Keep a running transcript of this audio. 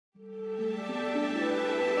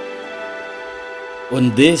On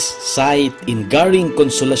this site in Garing,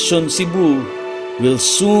 Consolacion, Cebu, will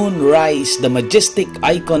soon rise the majestic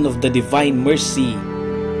icon of the Divine Mercy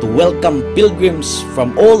to welcome pilgrims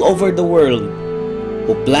from all over the world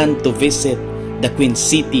who plan to visit the Queen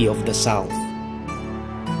City of the South.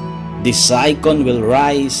 This icon will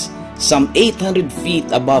rise some 800 feet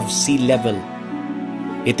above sea level.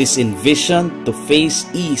 It is envisioned to face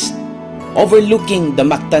east, overlooking the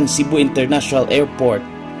Mactan-Cebu International Airport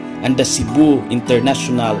and the Cebu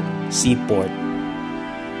International Seaport.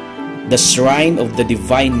 The Shrine of the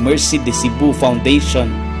Divine Mercy de Cebu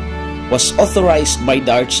Foundation was authorized by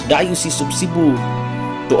the Archdiocese of Cebu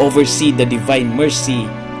to oversee the Divine Mercy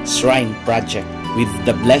Shrine project. With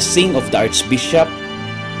the blessing of the Archbishop,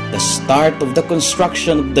 the start of the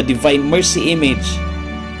construction of the Divine Mercy image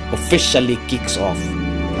officially kicks off.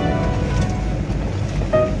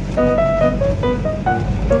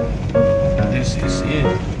 This is it.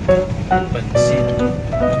 Pansit.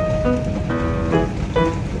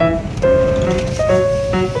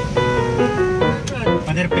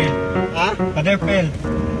 Paderpel. Ha? Paderpel.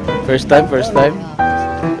 First time?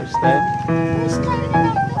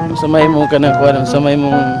 Samay mo ka na kuha, samay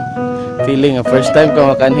mong feeling. First time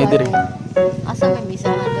ka makanhi diri. Asa may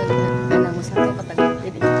misa nga doon. Kanang mo sa kapatagod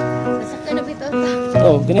diri. Nasaka na bitaw ta.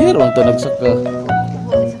 Oh, ginihirong to nagsaka.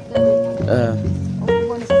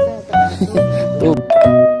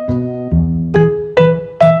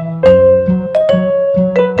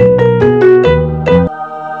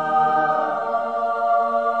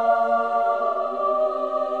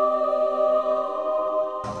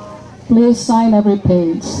 Please sign every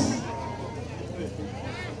page.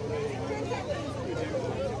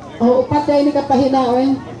 O upat kayo ni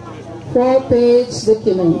kapahinaon. 4-page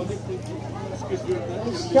document.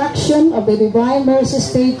 Instruction of the Divine Mercy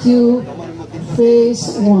Statue,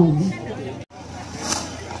 Phase 1.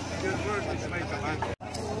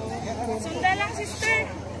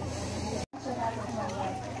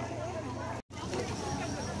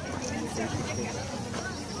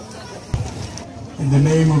 In the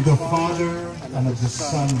name of the Father, and of the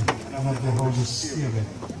Son, and of the Holy Spirit.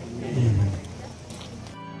 Amen.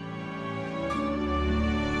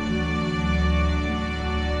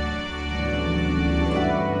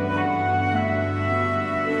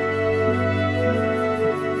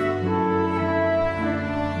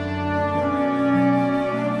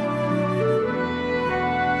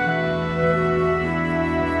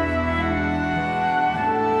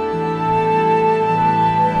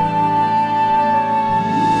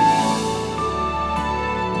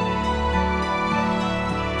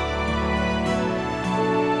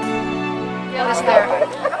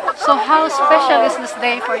 So how special is this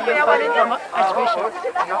day for you, Archbishop?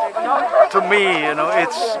 To me,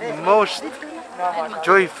 it's most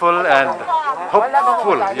joyful and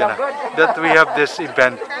hopeful, that we have this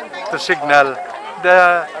event to signal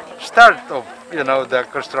the start of, the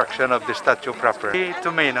construction of the statue proper.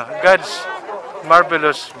 To me, God's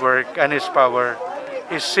marvelous work and His power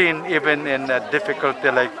is seen even in a difficulty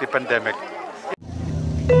like the pandemic.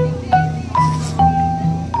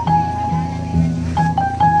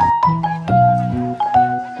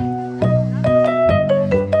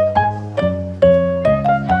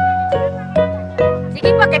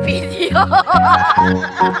 Sige, pake-video.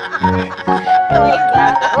 Wait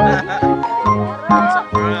lang.